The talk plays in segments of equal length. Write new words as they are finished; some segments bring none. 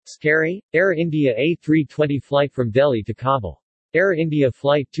Scary? Air India A320 flight from Delhi to Kabul. Air India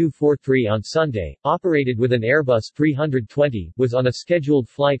Flight 243 on Sunday, operated with an Airbus 320, was on a scheduled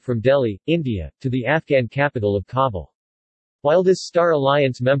flight from Delhi, India, to the Afghan capital of Kabul. While this Star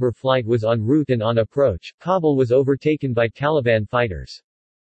Alliance member flight was en route and on approach, Kabul was overtaken by Taliban fighters.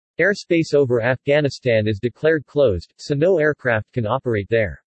 Airspace over Afghanistan is declared closed, so no aircraft can operate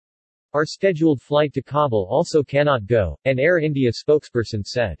there. Our scheduled flight to Kabul also cannot go, an Air India spokesperson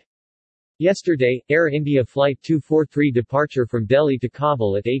said. Yesterday, Air India Flight 243 departure from Delhi to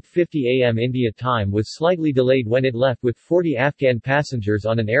Kabul at 8:50 am India time was slightly delayed when it left with 40 Afghan passengers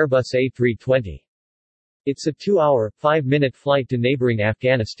on an Airbus A320. It's a 2-hour, 5-minute flight to neighboring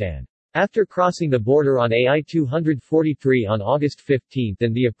Afghanistan. After crossing the border on AI-243 on August 15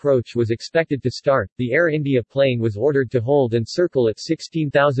 and the approach was expected to start, the Air India plane was ordered to hold and circle at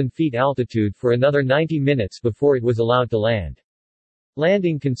 16,000 feet altitude for another 90 minutes before it was allowed to land.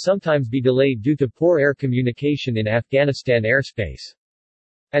 Landing can sometimes be delayed due to poor air communication in Afghanistan airspace.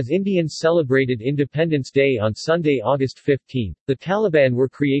 As Indians celebrated Independence Day on Sunday, August 15, the Taliban were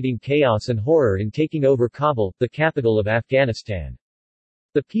creating chaos and horror in taking over Kabul, the capital of Afghanistan.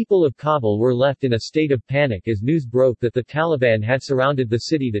 The people of Kabul were left in a state of panic as news broke that the Taliban had surrounded the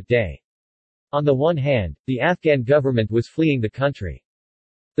city that day. On the one hand, the Afghan government was fleeing the country.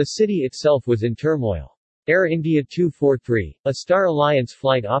 The city itself was in turmoil. Air India 243, a Star Alliance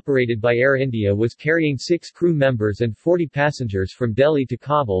flight operated by Air India, was carrying 6 crew members and 40 passengers from Delhi to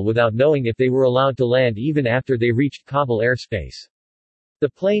Kabul without knowing if they were allowed to land even after they reached Kabul airspace. The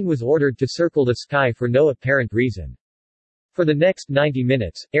plane was ordered to circle the sky for no apparent reason. For the next 90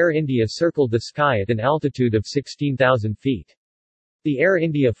 minutes, Air India circled the sky at an altitude of 16,000 feet. The Air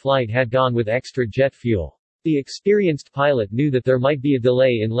India flight had gone with extra jet fuel. The experienced pilot knew that there might be a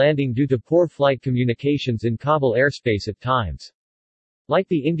delay in landing due to poor flight communications in Kabul airspace at times. Like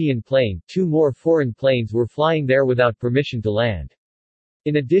the Indian plane, 2 more foreign planes were flying there without permission to land.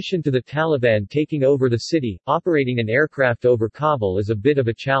 In addition to the Taliban taking over the city, operating an aircraft over Kabul is a bit of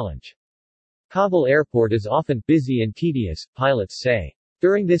a challenge. Kabul airport is often busy and tedious, pilots say.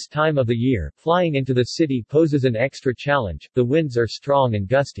 During this time of the year, flying into the city poses an extra challenge. The winds are strong and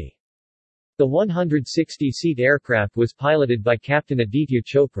gusty. The 160-seat aircraft was piloted by Captain Aditya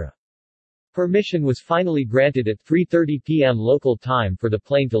Chopra. Permission was finally granted at 3:30 p.m. local time for the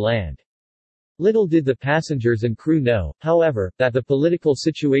plane to land. Little did the passengers and crew know, however, that the political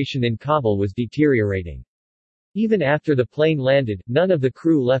situation in Kabul was deteriorating. Even after the plane landed, none of the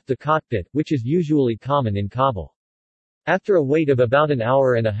crew left the cockpit, which is usually common in Kabul. After a wait of about an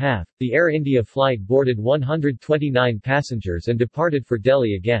hour and a half, the Air India flight boarded 129 passengers and departed for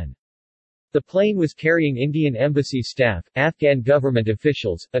Delhi again. The plane was carrying Indian embassy staff, Afghan government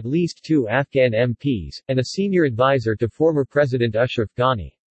officials, at least 2 Afghan MPs, and a senior advisor to former President Ashraf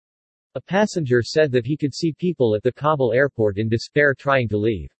Ghani. A passenger said that he could see people at the Kabul airport in despair trying to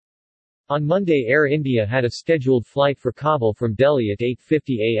leave. On Monday, Air India had a scheduled flight for Kabul from Delhi at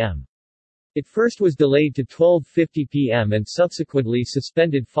 8:50 am. It first was delayed to 12:50 p.m. and subsequently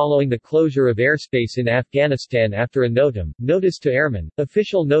suspended following the closure of airspace in Afghanistan after a NOTAM, Notice to Airmen,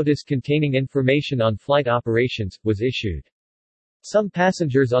 official notice containing information on flight operations, was issued. Some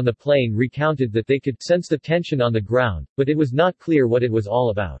passengers on the plane recounted that they could sense the tension on the ground, but it was not clear what it was all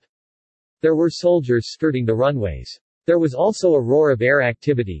about. There were soldiers skirting the runways. There was also a roar of air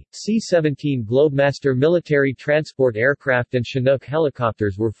activity. C-17 Globemaster military transport aircraft and Chinook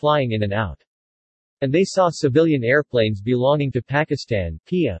helicopters were flying in and out. And they saw civilian airplanes belonging to Pakistan,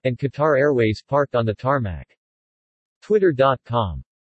 PIA, and Qatar Airways parked on the tarmac. Twitter.com